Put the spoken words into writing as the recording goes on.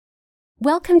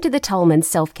Welcome to the Tolman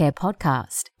Self-Care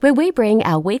Podcast, where we bring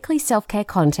our weekly self-care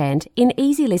content in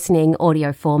easy listening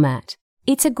audio format.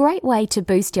 It's a great way to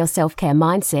boost your self-care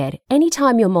mindset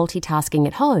anytime you're multitasking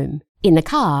at home, in the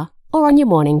car, or on your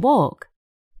morning walk.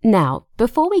 Now,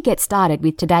 before we get started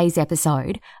with today's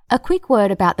episode, a quick word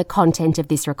about the content of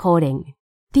this recording.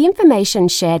 The information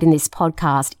shared in this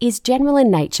podcast is general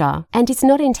in nature and is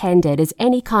not intended as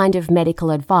any kind of medical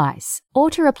advice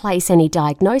or to replace any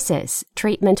diagnosis,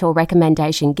 treatment or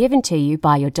recommendation given to you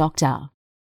by your doctor.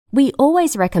 We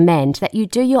always recommend that you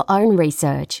do your own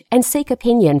research and seek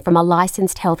opinion from a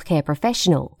licensed healthcare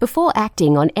professional before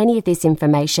acting on any of this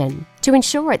information to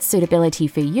ensure its suitability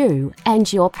for you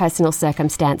and your personal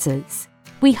circumstances.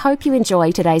 We hope you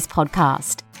enjoy today's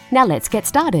podcast. Now let's get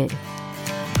started.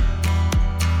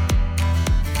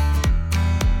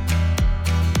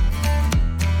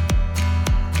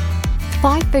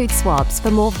 5 food swaps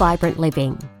for more vibrant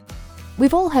living.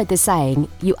 We've all heard the saying,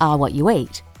 you are what you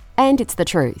eat, and it's the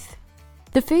truth.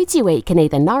 The foods you eat can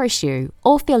either nourish you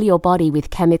or fill your body with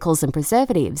chemicals and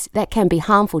preservatives that can be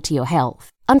harmful to your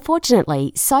health.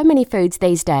 Unfortunately, so many foods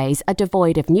these days are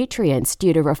devoid of nutrients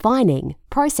due to refining,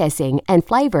 processing, and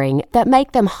flavouring that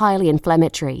make them highly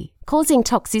inflammatory, causing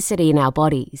toxicity in our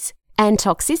bodies. And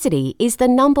toxicity is the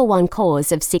number one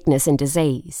cause of sickness and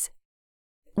disease.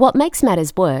 What makes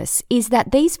matters worse is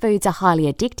that these foods are highly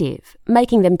addictive,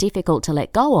 making them difficult to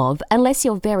let go of unless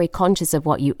you're very conscious of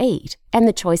what you eat and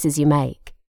the choices you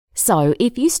make. So,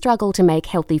 if you struggle to make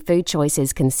healthy food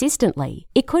choices consistently,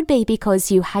 it could be because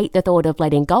you hate the thought of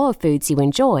letting go of foods you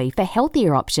enjoy for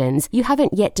healthier options you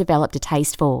haven't yet developed a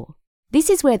taste for. This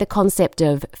is where the concept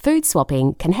of food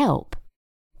swapping can help.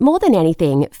 More than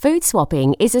anything, food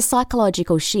swapping is a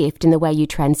psychological shift in the way you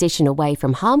transition away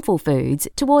from harmful foods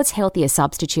towards healthier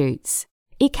substitutes.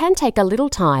 It can take a little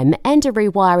time and a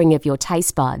rewiring of your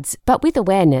taste buds, but with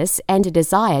awareness and a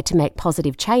desire to make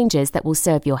positive changes that will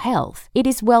serve your health, it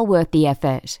is well worth the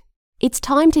effort. It's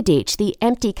time to ditch the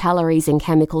empty calories and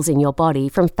chemicals in your body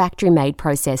from factory-made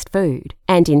processed food,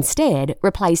 and instead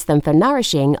replace them for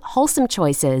nourishing, wholesome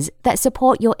choices that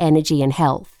support your energy and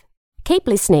health. Keep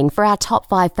listening for our top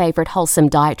 5 favourite wholesome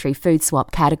dietary food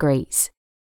swap categories.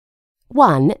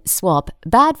 1. Swap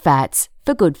bad fats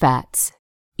for good fats.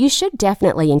 You should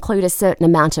definitely include a certain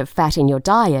amount of fat in your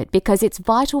diet because it's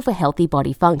vital for healthy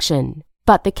body function.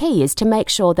 But the key is to make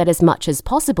sure that as much as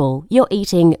possible you're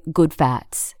eating good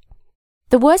fats.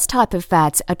 The worst type of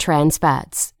fats are trans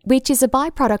fats, which is a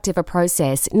byproduct of a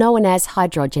process known as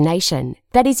hydrogenation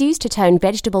that is used to turn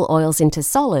vegetable oils into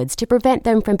solids to prevent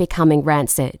them from becoming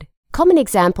rancid. Common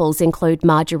examples include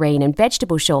margarine and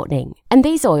vegetable shortening, and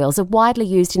these oils are widely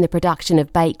used in the production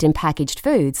of baked and packaged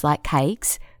foods like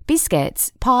cakes,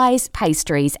 biscuits, pies,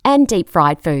 pastries, and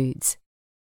deep-fried foods.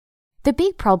 The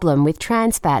big problem with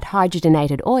trans fat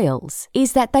hydrogenated oils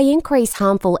is that they increase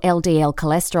harmful LDL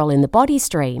cholesterol in the body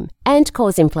stream and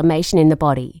cause inflammation in the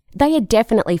body. They are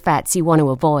definitely fats you want to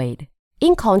avoid.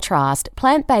 In contrast,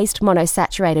 plant-based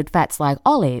monosaturated fats like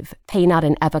olive, peanut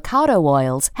and avocado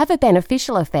oils have a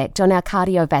beneficial effect on our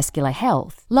cardiovascular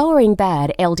health, lowering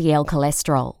bad LDL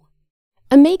cholesterol.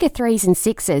 Omega-3s and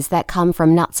 6s that come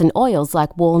from nuts and oils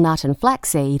like walnut and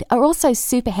flaxseed are also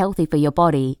super healthy for your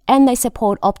body and they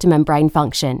support optimum brain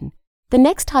function. The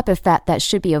next type of fat that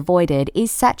should be avoided is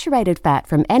saturated fat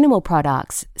from animal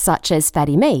products such as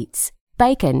fatty meats,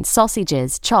 bacon,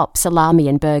 sausages, chops, salami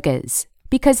and burgers,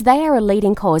 because they are a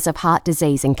leading cause of heart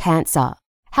disease and cancer.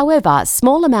 However,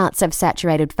 small amounts of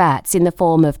saturated fats in the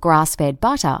form of grass-fed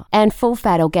butter and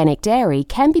full-fat organic dairy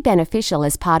can be beneficial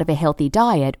as part of a healthy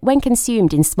diet when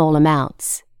consumed in small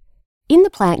amounts. In the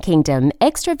plant kingdom,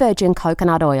 extra virgin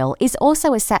coconut oil is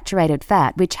also a saturated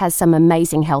fat which has some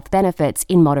amazing health benefits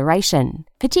in moderation,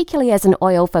 particularly as an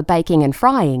oil for baking and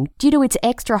frying due to its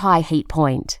extra high heat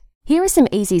point. Here are some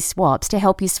easy swaps to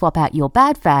help you swap out your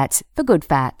bad fats for good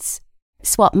fats.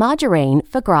 Swap margarine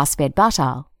for grass-fed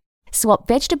butter. Swap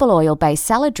vegetable oil-based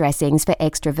salad dressings for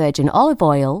extra virgin olive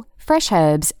oil, fresh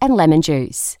herbs, and lemon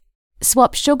juice.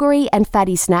 Swap sugary and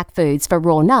fatty snack foods for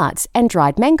raw nuts and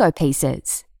dried mango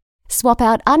pieces. Swap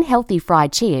out unhealthy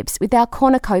fried chips with our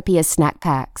cornucopia snack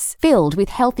packs, filled with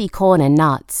healthy corn and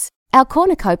nuts. Our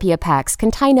cornucopia packs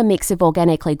contain a mix of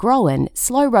organically grown,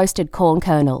 slow-roasted corn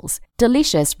kernels,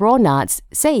 delicious raw nuts,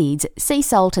 seeds, sea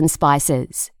salt, and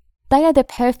spices. They are the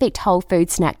perfect whole food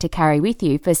snack to carry with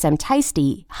you for some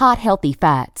tasty, heart-healthy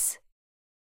fats.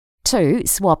 2.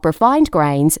 Swap refined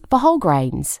grains for whole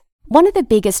grains. One of the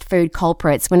biggest food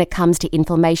culprits when it comes to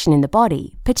inflammation in the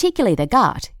body, particularly the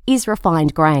gut, is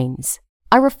refined grains.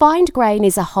 A refined grain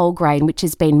is a whole grain which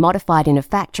has been modified in a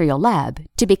factory or lab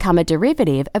to become a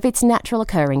derivative of its natural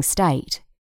occurring state.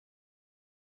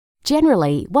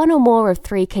 Generally, one or more of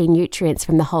three key nutrients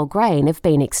from the whole grain have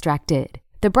been extracted: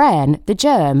 the bran, the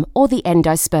germ, or the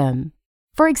endosperm.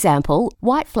 For example,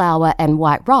 white flour and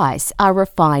white rice are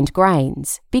refined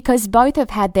grains because both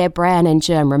have had their bran and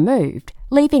germ removed,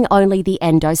 leaving only the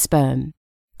endosperm.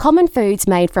 Common foods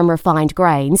made from refined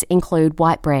grains include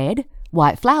white bread,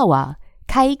 white flour,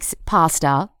 cakes,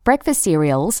 pasta, breakfast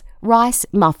cereals, rice,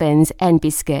 muffins, and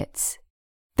biscuits.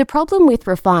 The problem with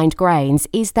refined grains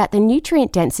is that the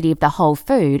nutrient density of the whole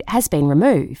food has been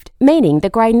removed, meaning the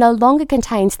grain no longer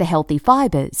contains the healthy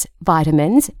fibres,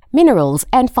 vitamins, minerals,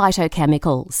 and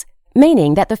phytochemicals,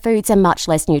 meaning that the foods are much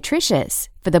less nutritious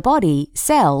for the body,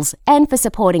 cells, and for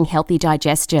supporting healthy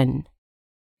digestion.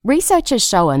 Research has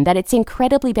shown that it's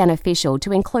incredibly beneficial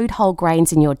to include whole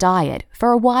grains in your diet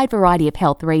for a wide variety of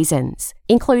health reasons,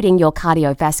 including your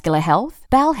cardiovascular health,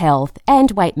 bowel health,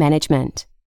 and weight management.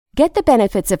 Get the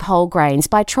benefits of whole grains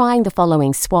by trying the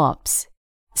following swaps.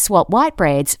 Swap white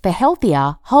breads for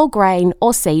healthier, whole grain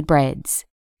or seed breads.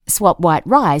 Swap white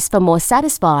rice for more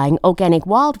satisfying organic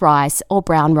wild rice or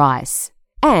brown rice.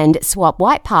 And swap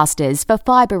white pastas for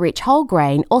fibre-rich whole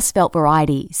grain or spelt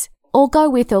varieties. Or go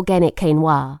with organic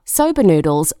quinoa, soba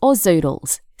noodles or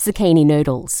zoodles, zucchini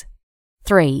noodles.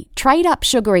 3. Trade up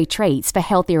sugary treats for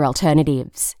healthier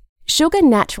alternatives. Sugar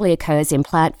naturally occurs in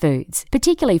plant foods,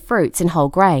 particularly fruits and whole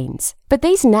grains, but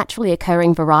these naturally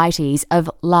occurring varieties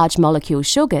of large molecule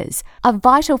sugars are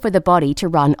vital for the body to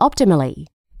run optimally.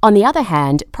 On the other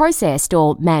hand, processed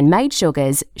or man-made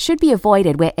sugars should be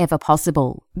avoided wherever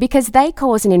possible because they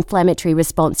cause an inflammatory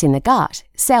response in the gut,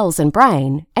 cells and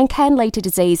brain, and can lead to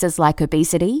diseases like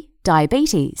obesity,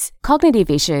 diabetes, cognitive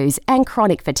issues, and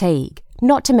chronic fatigue,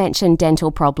 not to mention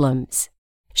dental problems.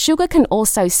 Sugar can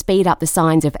also speed up the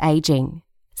signs of aging.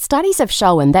 Studies have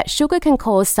shown that sugar can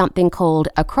cause something called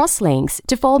a crosslinks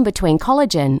to form between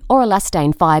collagen or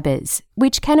elastane fibres,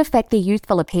 which can affect the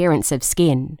youthful appearance of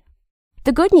skin.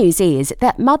 The good news is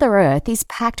that Mother Earth is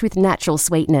packed with natural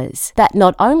sweeteners that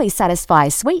not only satisfy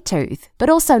a sweet tooth, but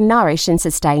also nourish and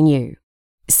sustain you.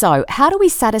 So, how do we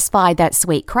satisfy that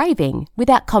sweet craving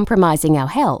without compromising our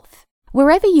health?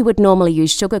 Wherever you would normally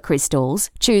use sugar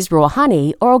crystals, choose raw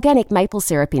honey or organic maple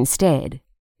syrup instead.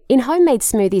 In homemade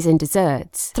smoothies and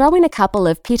desserts, throw in a couple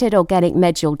of pitted organic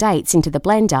medjool dates into the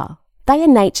blender. They are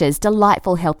nature's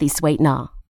delightful healthy sweetener.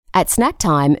 At snack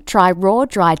time, try raw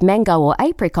dried mango or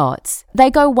apricots.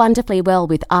 They go wonderfully well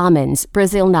with almonds,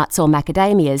 Brazil nuts or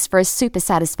macadamias for a super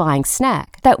satisfying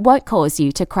snack that won't cause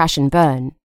you to crash and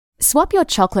burn. Swap your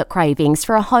chocolate cravings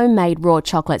for a homemade raw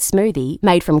chocolate smoothie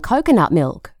made from coconut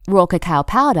milk, raw cacao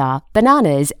powder,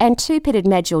 bananas, and 2 pitted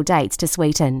medjool dates to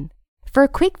sweeten. For a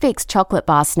quick fix chocolate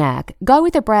bar snack, go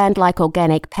with a brand like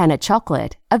Organic Panna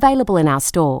Chocolate, available in our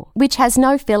store, which has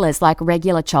no fillers like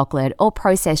regular chocolate or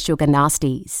processed sugar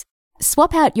nasties.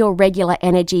 Swap out your regular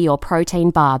energy or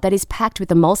protein bar that is packed with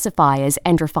emulsifiers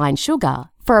and refined sugar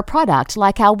for a product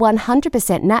like our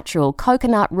 100% natural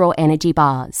coconut raw energy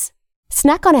bars.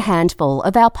 Snack on a handful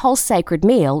of our Pulse Sacred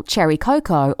Meal, cherry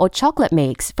cocoa or chocolate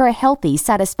mix for a healthy,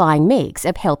 satisfying mix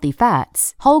of healthy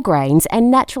fats, whole grains and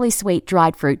naturally sweet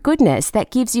dried fruit goodness that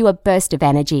gives you a burst of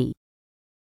energy.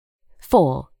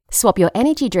 4. Swap your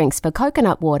energy drinks for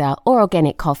coconut water or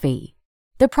organic coffee.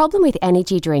 The problem with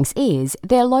energy drinks is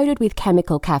they're loaded with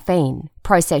chemical caffeine,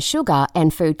 processed sugar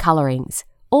and food colorings,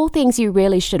 all things you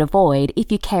really should avoid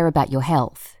if you care about your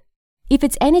health. If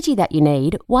it's energy that you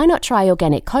need, why not try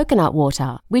organic coconut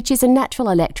water, which is a natural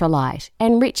electrolyte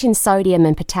and rich in sodium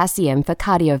and potassium for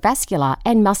cardiovascular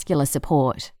and muscular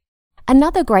support.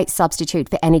 Another great substitute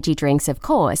for energy drinks, of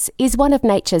course, is one of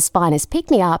nature's finest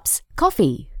pick-me-ups,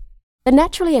 coffee. The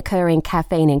naturally occurring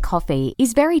caffeine in coffee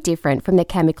is very different from the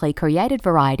chemically created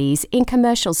varieties in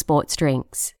commercial sports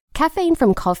drinks. Caffeine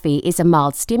from coffee is a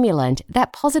mild stimulant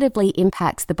that positively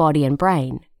impacts the body and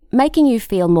brain, making you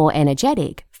feel more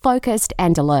energetic, focused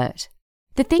and alert.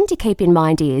 The thing to keep in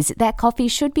mind is that coffee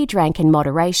should be drank in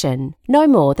moderation, no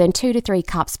more than 2 to 3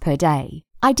 cups per day.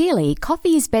 Ideally,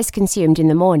 coffee is best consumed in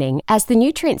the morning as the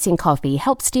nutrients in coffee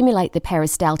help stimulate the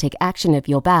peristaltic action of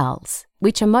your bowels,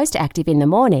 which are most active in the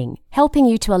morning, helping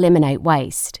you to eliminate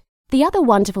waste. The other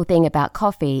wonderful thing about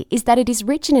coffee is that it is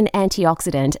rich in an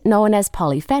antioxidant known as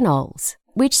polyphenols,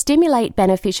 which stimulate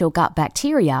beneficial gut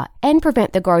bacteria and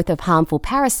prevent the growth of harmful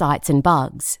parasites and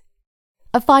bugs.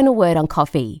 A final word on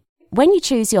coffee. When you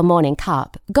choose your morning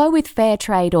cup, go with fair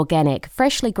trade organic,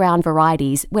 freshly ground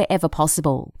varieties wherever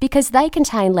possible, because they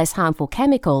contain less harmful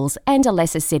chemicals and are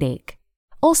less acidic.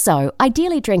 Also,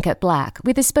 ideally drink it black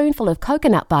with a spoonful of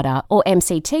coconut butter or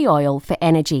MCT oil for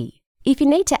energy. If you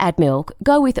need to add milk,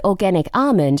 go with organic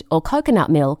almond or coconut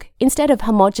milk instead of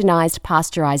homogenized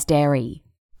pasteurized dairy.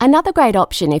 Another great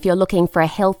option if you're looking for a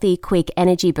healthy, quick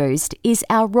energy boost is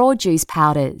our raw juice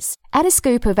powders. Add a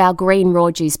scoop of our green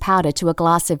raw juice powder to a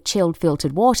glass of chilled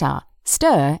filtered water,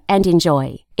 stir and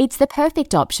enjoy. It's the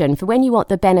perfect option for when you want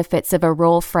the benefits of a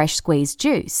raw, fresh squeezed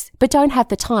juice, but don't have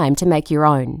the time to make your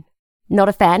own. Not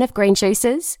a fan of green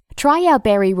juices? Try our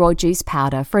berry raw juice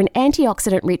powder for an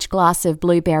antioxidant-rich glass of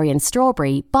blueberry and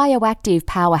strawberry bioactive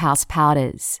powerhouse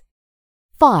powders.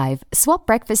 5. Swap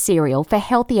breakfast cereal for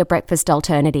healthier breakfast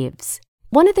alternatives.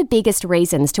 One of the biggest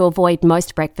reasons to avoid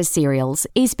most breakfast cereals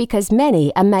is because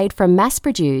many are made from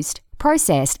mass-produced,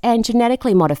 processed and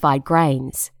genetically modified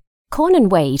grains. Corn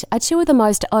and wheat are two of the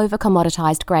most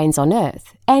over-commoditized grains on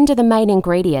earth and are the main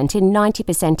ingredient in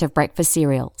 90% of breakfast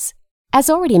cereals. As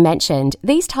already mentioned,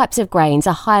 these types of grains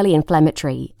are highly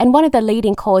inflammatory and one of the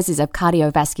leading causes of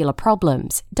cardiovascular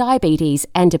problems, diabetes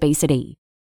and obesity.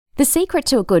 The secret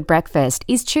to a good breakfast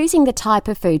is choosing the type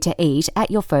of food to eat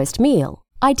at your first meal.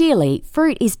 Ideally,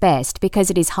 fruit is best because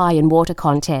it is high in water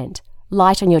content,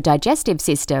 light on your digestive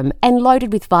system, and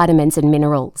loaded with vitamins and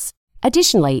minerals.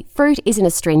 Additionally, fruit is an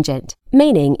astringent,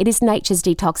 meaning it is nature's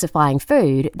detoxifying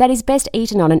food that is best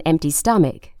eaten on an empty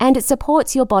stomach, and it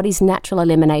supports your body's natural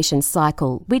elimination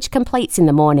cycle, which completes in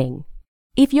the morning.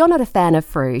 If you're not a fan of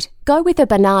fruit, go with a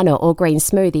banana or green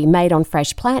smoothie made on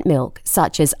fresh plant milk,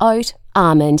 such as oat,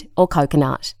 almond, or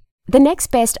coconut. The next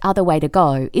best other way to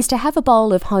go is to have a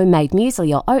bowl of homemade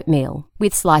muesli or oatmeal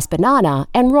with sliced banana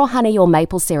and raw honey or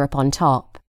maple syrup on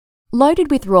top. Loaded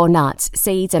with raw nuts,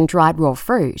 seeds and dried raw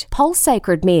fruit, Pulse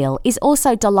Sacred Meal is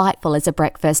also delightful as a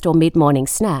breakfast or mid-morning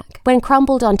snack when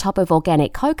crumbled on top of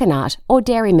organic coconut or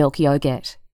dairy milk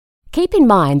yogurt. Keep in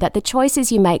mind that the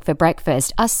choices you make for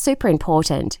breakfast are super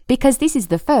important because this is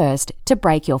the first to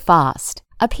break your fast,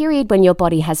 a period when your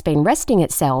body has been resting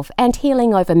itself and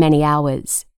healing over many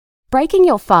hours. Breaking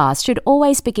your fast should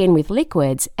always begin with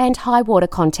liquids and high water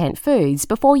content foods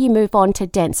before you move on to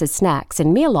denser snacks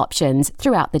and meal options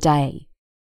throughout the day.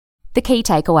 The key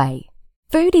takeaway: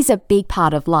 food is a big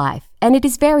part of life, and it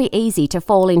is very easy to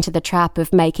fall into the trap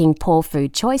of making poor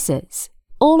food choices.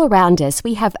 All around us,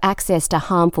 we have access to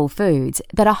harmful foods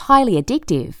that are highly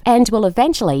addictive and will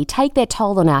eventually take their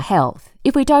toll on our health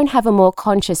if we don't have a more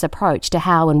conscious approach to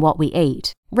how and what we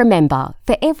eat. Remember,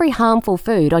 for every harmful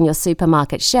food on your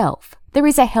supermarket shelf, there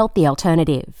is a healthy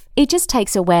alternative. It just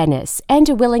takes awareness and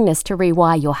a willingness to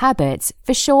rewire your habits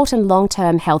for short and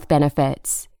long-term health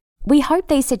benefits. We hope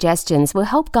these suggestions will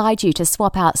help guide you to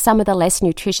swap out some of the less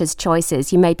nutritious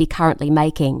choices you may be currently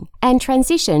making and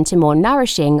transition to more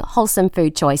nourishing, wholesome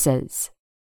food choices.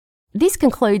 This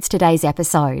concludes today's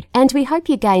episode, and we hope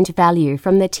you gained value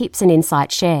from the tips and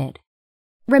insights shared.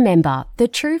 Remember, the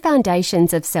true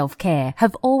foundations of self-care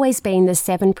have always been the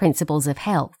 7 principles of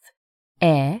health: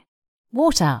 air,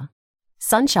 water,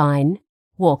 sunshine,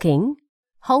 walking,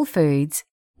 whole foods,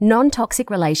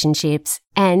 non-toxic relationships,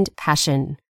 and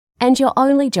passion. And your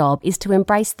only job is to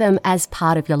embrace them as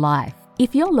part of your life.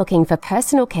 If you're looking for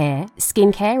personal care,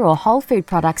 skincare or whole food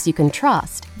products you can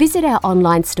trust, visit our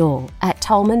online store at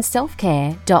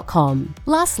tolmanselfcare.com.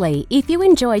 Lastly, if you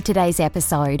enjoyed today's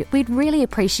episode, we'd really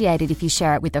appreciate it if you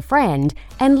share it with a friend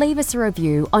and leave us a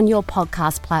review on your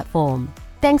podcast platform.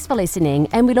 Thanks for listening,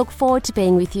 and we look forward to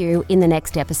being with you in the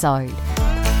next episode.